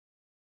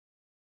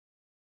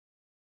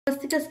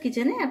স্বাস্থিকাস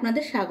কিচেনে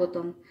আপনাদের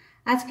স্বাগতম।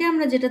 আজকে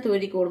আমরা যেটা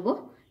তৈরি করব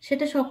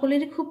সেটা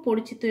সকলেরই খুব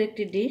পরিচিত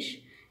একটি ডিশ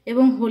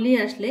এবং হোলি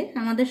আসলে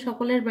আমাদের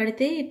সকলের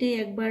বাড়িতেই এটি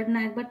একবার না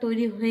একবার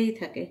তৈরি হয়েই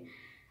থাকে।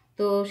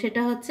 তো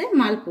সেটা হচ্ছে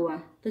মালপোয়া।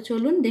 তো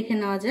চলুন দেখে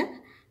নেওয়া যাক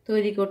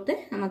তৈরি করতে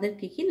আমাদের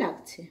কি কি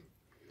লাগছে।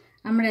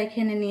 আমরা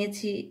এখানে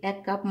নিয়েছি 1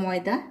 কাপ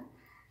ময়দা,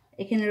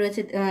 এখানে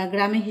রয়েছে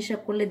গ্রামে হিসাব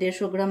করলে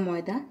 150 গ্রাম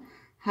ময়দা,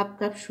 হাফ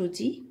কাপ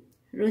সুজি,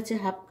 রয়েছে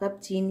হাফ কাপ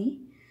চিনি,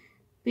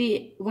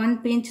 1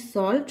 পিঞ্চ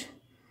সল্ট,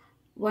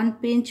 1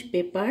 পিঞ্চ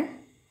পেপার,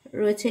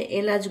 রয়েছে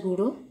এলাচ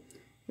গুঁড়ো,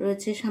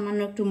 রয়েছে সামান্য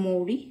একটু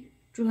মৌরি,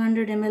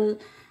 200 ml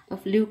অফ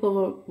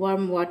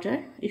লিউকওয়ার্ম ওয়াটার,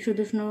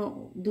 ঈষদুষ্ণ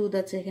দুধ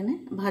আছে এখানে,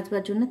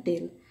 ভাজবার জন্য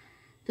তেল।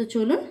 তো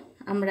চলুন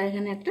আমরা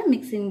এখানে একটা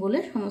মিক্সিং বলে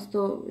সমস্ত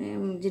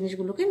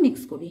জিনিসগুলোকে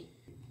মিক্স করি।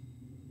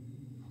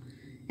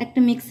 একটা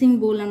মিক্সিং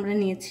বোল আমরা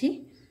নিয়েছি,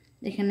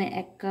 এখানে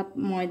 1 কাপ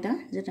ময়দা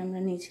যেটা আমরা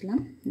নিয়েছিলাম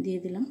দিয়ে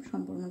দিলাম,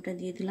 সম্পূর্ণটা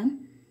দিয়ে দিলাম।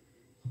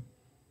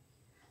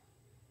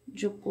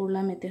 যোগ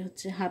করলাম এতে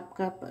হচ্ছে হাফ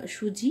কাপ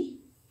সুজি,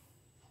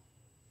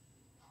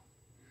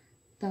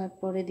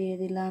 তারপরে দিয়ে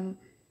দিলাম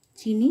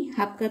চিনি,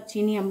 হাফ কাপ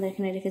চিনি আমরা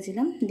এখানে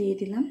রেখেছিলাম দিয়ে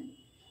দিলাম।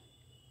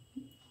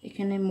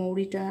 এখানে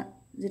মৌরিটা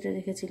যেটা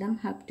রেখেছিলাম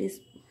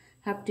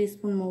হাফ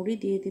টিস্পুন মৌরি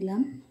দিয়ে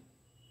দিলাম।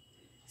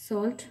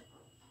 সল্ট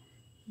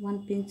 1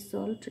 পিঞ্চ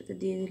সল্ট এটা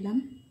দিয়ে দিলাম।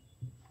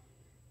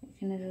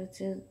 এখানে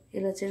রয়েছে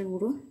এলাচের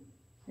গুঁড়ো,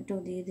 এটাও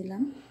দিয়ে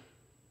দিলাম।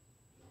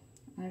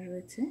 আর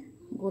রয়েছে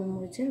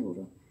গোলমরিচের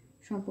গুঁড়ো,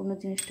 সম্পূর্ণ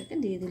জিনিসটাকে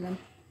দিয়ে দিলাম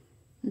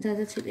যা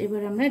যা ছিল।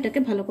 এবার আমরা এটাকে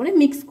ভালো করে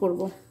মিক্স করব।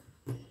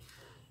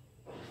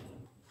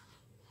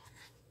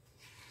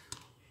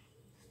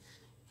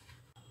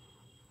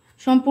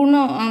 সম্পূর্ণ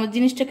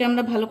জিনিসটাকে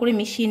আমরা ভালো করে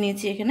মিশিয়ে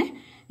নিয়েছি এখানে।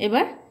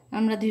 এবার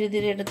আমরা ধীরে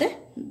ধীরে এটাতে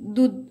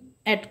দুধ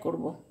অ্যাড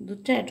করব,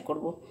 দুধটা অ্যাড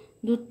করব।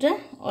 দুধটা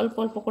অল্প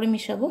অল্প করে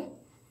মিশাবো।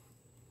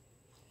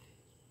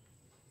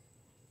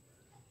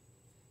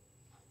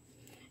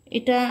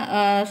 এটা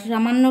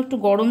সামান্য একটু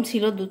গরম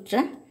ছিল দুধটা,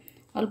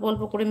 অল্প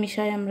অল্প করে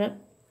মিশাই আমরা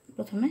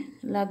প্রথমে,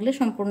 লাগলে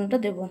সম্পূর্ণটা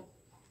দেব।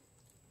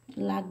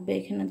 লাগবে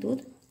এখানে দুধ,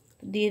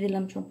 দিয়ে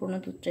দিলাম সম্পূর্ণ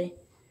দুধটাই।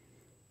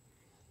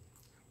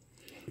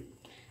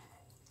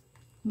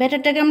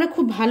 ব্যাটারটাকে আমরা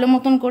খুব ভালো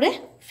মতন করে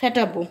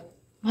ফেটাবো,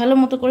 ভালো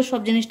মতো করে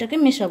সব জিনিসটাকে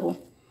মেশাবো।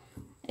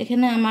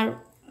 এখানে আমার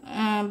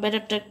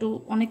ব্যাটারটা একটু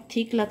অনেক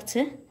থিক লাগছে,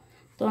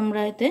 তো আমরা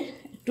এতে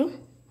একটু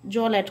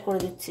জল অ্যাড করে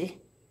দিচ্ছি।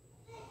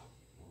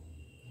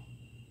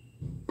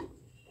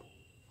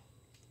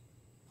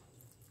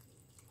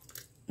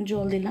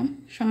 জল দিলাম,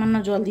 সামান্য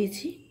জল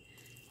দিয়েছি,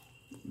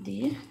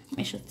 দিয়ে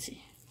মেশাচ্ছি।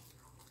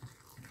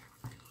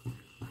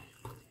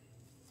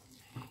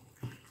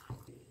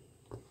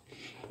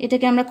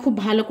 এটাকে আমরা খুব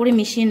ভালো করে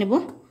মিশিয়ে নেব।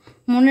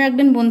 মনে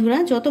রাখবেন বন্ধুরা,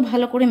 যত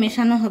ভালো করে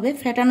মেশানো হবে,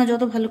 ফেটানো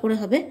যত ভালো করে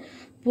হবে,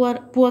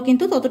 পোয়া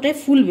কিন্তু ততটাই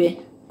ফুলবে।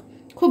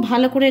 খুব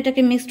ভালো করে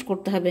এটাকে মিক্সড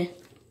করতে হবে।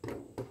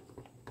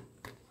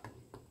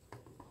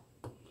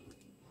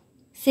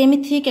 সেমি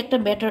থিক একটা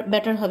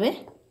ব্যাটার হবে।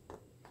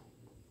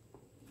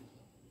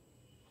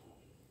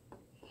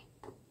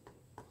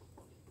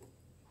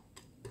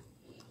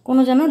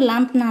 কোনো যেন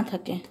লাম্প না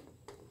থাকে।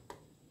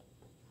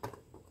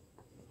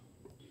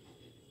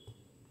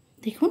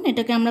 দেখুন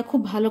এটাকে আমরা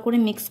খুব ভালো করে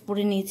মিক্স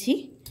করে নিয়েছি।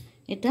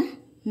 এটা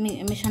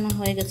মেশানো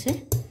হয়ে গেছে,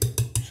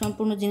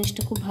 সম্পূর্ণ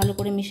জিনিসটা খুব ভালো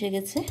করে মিশে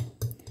গেছে।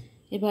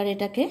 এবার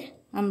এটাকে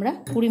আমরা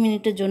 20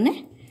 মিনিটের জন্য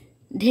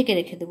ঢেকে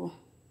রেখে দেব।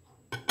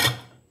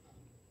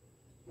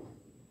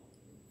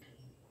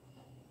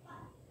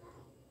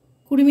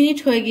 20 মিনিট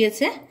হয়ে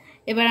গিয়েছে।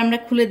 এবার আমরা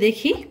খুলে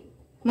দেখি।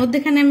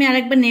 মধ্যেখানে আমি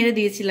আরেকবার নেড়ে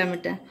দিয়েছিলাম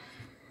এটা।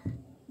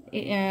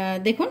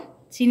 দেখুন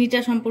চিনিটা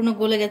সম্পূর্ণ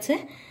গলে গেছে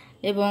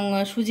এবং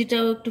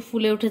সুজিটাও একটু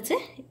ফুলে উঠেছে।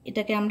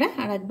 এটাকে আমরা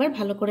আরেকবার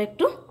ভালো করে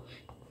একটু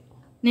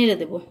নেড়ে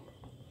দেব,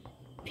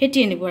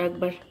 ফেটিয়ে নেব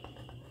একবার।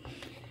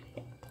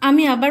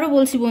 আমি আবারও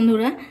বলছি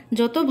বন্ধুরা,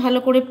 যত ভালো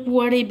করে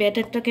পোয়ার এই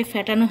ব্যাটারটাকে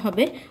ফেটানো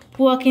হবে,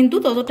 পোয়া কিন্তু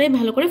ততটাই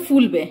ভালো করে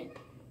ফুলবে।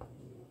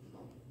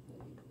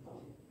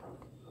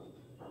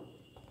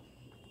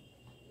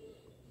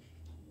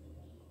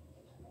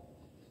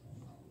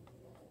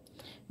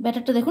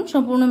 ব্যাটারটা দেখুন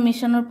সম্পূর্ণ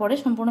মেশানোর পরে,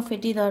 সম্পূর্ণ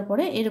ফেটিয়ে দেওয়ার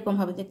পরে এরকম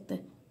হবে দেখতে।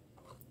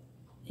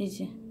 এই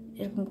যে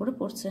এরকম করে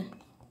পড়ছে।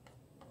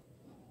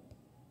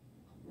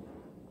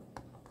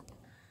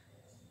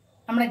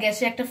 আমরা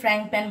গ্যাসে একটা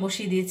ফ্রাইং প্যান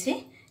বসিয়ে দিয়েছি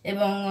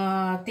এবং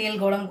তেল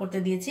গরম করতে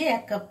দিয়েছি।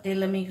 1 কাপ তেল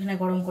আমি এখানে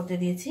গরম করতে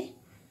দিয়েছি।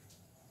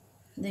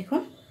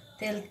 দেখুন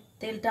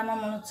তেলটা আমার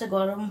মনে হচ্ছে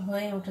গরম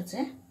হয়ে উঠেছে।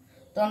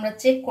 তো আমরা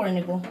চেক করে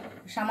নেব,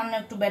 সামান্য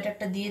একটু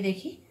ব্যাটারটা দিয়ে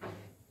দেখি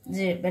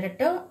যে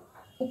ব্যাটারটা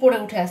উপরে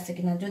উঠে আসছে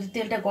কিনা। যদি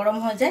তেলটা গরম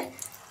হয়ে যায়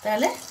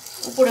তাহলে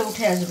উপরে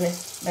উঠে আসবে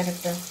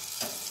ব্যাটারটা।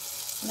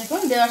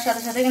 দেখুন দেওয়ার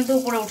সাথে সাথে কিন্তু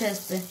উপরে উঠে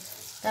আসছে,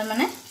 তার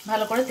মানে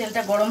ভালো করে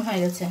তেলটা গরম হয়ে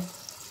গেছে।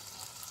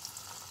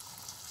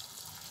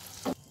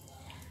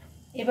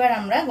 এবার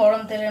আমরা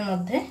গরম তেলের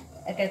মধ্যে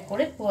এক এক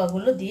করে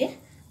পোয়াগুলো দিয়ে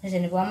ভেজে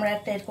নেব। আমরা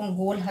একটা এরকম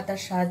গোল হাতার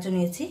সাহায্য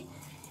নিয়েছি,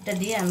 এটা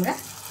দিয়ে আমরা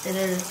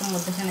তেলের এরকম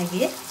মধ্যখানে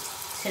গিয়ে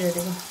ছেড়ে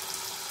দেব।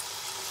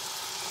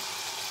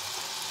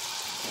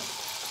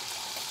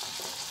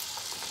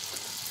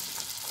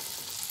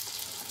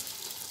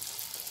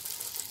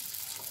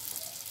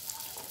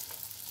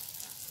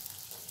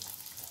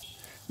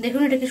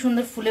 দেখুন এটা কি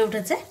সুন্দর ফুলে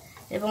উঠেছে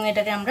এবং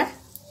এটাকে আমরা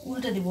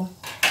উল্টে দিব।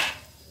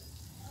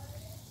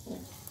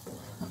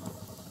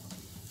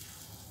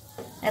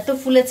 এত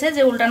ফুলেছে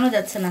যে উল্টানো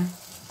যাচ্ছে না।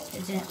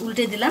 এই যে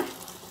উল্টে দিলাম,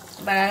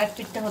 এবার আর এক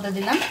পিঠটা হতে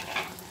দিলাম।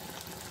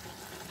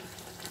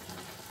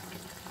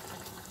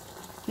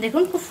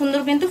 দেখুন খুব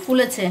সুন্দর কিন্তু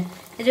ফুলেছে।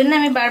 এজন্য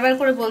আমি বারবার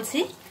করে বলছি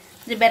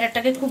যে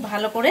ব্যাটারটাকে খুব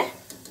ভালো করে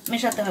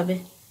মেশাতে হবে।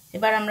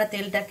 এবার আমরা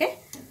তেল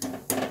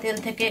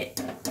থেকে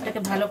এটাকে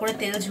ভালো করে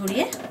তেল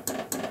ঝরিয়ে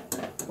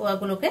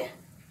পোয়াগুলোকে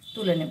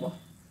তুলে নেব।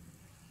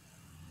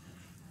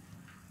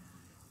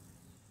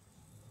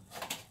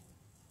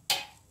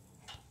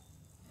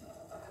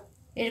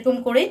 এরকম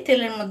করেই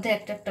তেলের মধ্যে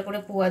একটা একটা করে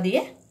পোয়া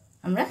দিয়ে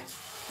আমরা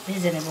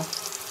ভেজে নেব।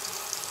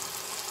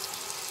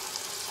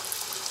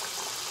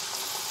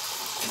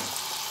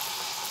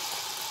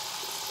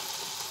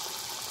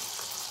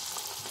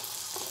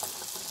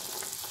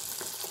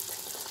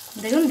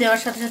 দেখুন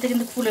দেওয়ার সাথে সাথে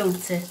কিন্তু ফুলে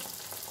উঠছে।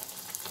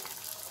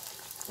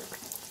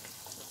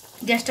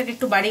 গ্যাসটাকে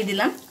একটু বাড়িয়ে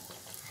দিলাম।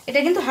 এটা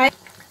কিন্তু হাই,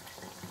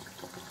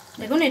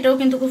 দেখুন এটাও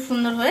কিন্তু খুব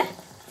সুন্দর হয়ে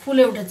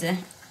ফুলে উঠেছে।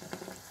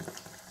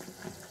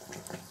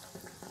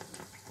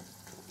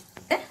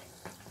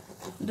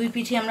 দুই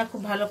পিঠে আমরা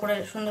খুব ভালো করে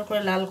সুন্দর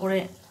করে লাল করে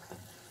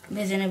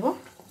ভেজে নেব।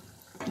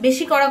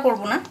 বেশি কড়া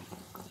করব না,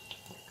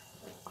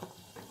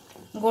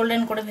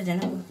 গোল্ডেন করে ভেজে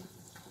নেব।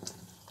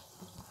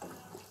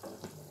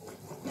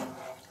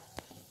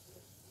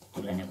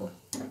 তুলে নেব,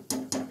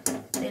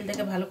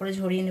 তেলটাকে ভালো করে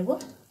ঝরিয়ে নেব।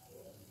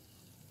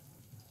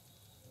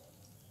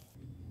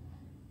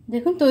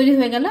 দেখুন তৈরি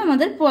হয়ে গেল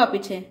আমাদের পোয়া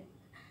পিঠে।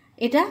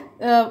 এটা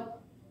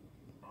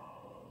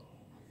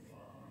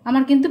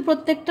আমার কিন্তু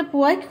প্রত্যেকটা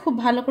পোয়াই খুব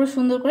ভালো করে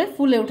সুন্দর করে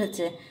ফুলে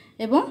উঠেছে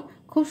এবং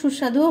খুব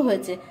সুস্বাদুও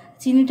হয়েছে।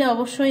 চিনিটা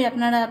অবশ্যই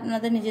আপনারা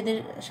আপনাদের নিজেদের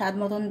স্বাদ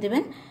মতন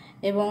দেবেন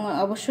এবং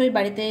অবশ্যই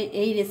বাড়িতে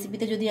এই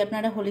রেসিপিতে যদি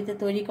আপনারা হোলিতে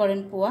তৈরি করেন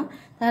পোয়া,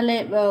 তাহলে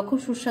খুব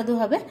সুস্বাদু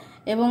হবে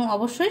এবং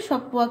অবশ্যই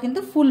সব পোয়া কিন্তু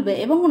ফুলবে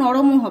এবং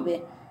নরমও হবে।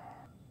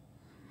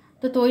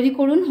 তো তৈরি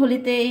করুন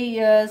হোলিতে এই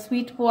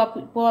সুইট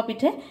পোয়া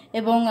পিঠে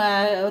এবং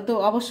তো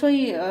অবশ্যই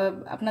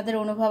আপনাদের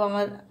অনুভব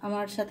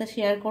আমার সাথে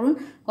শেয়ার করুন।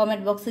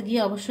 কমেন্ট বক্সে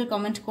গিয়ে অবশ্যই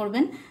কমেন্ট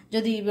করবেন।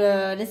 যদি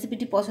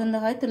রেসিপিটি পছন্দ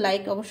হয় তো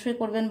লাইক অবশ্যই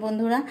করবেন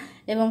বন্ধুরা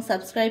এবং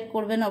সাবস্ক্রাইব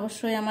করবেন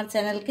অবশ্যই আমার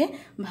চ্যানেলকে।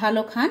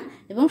 ভালো খান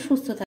এবং সুস্থ থাকুন।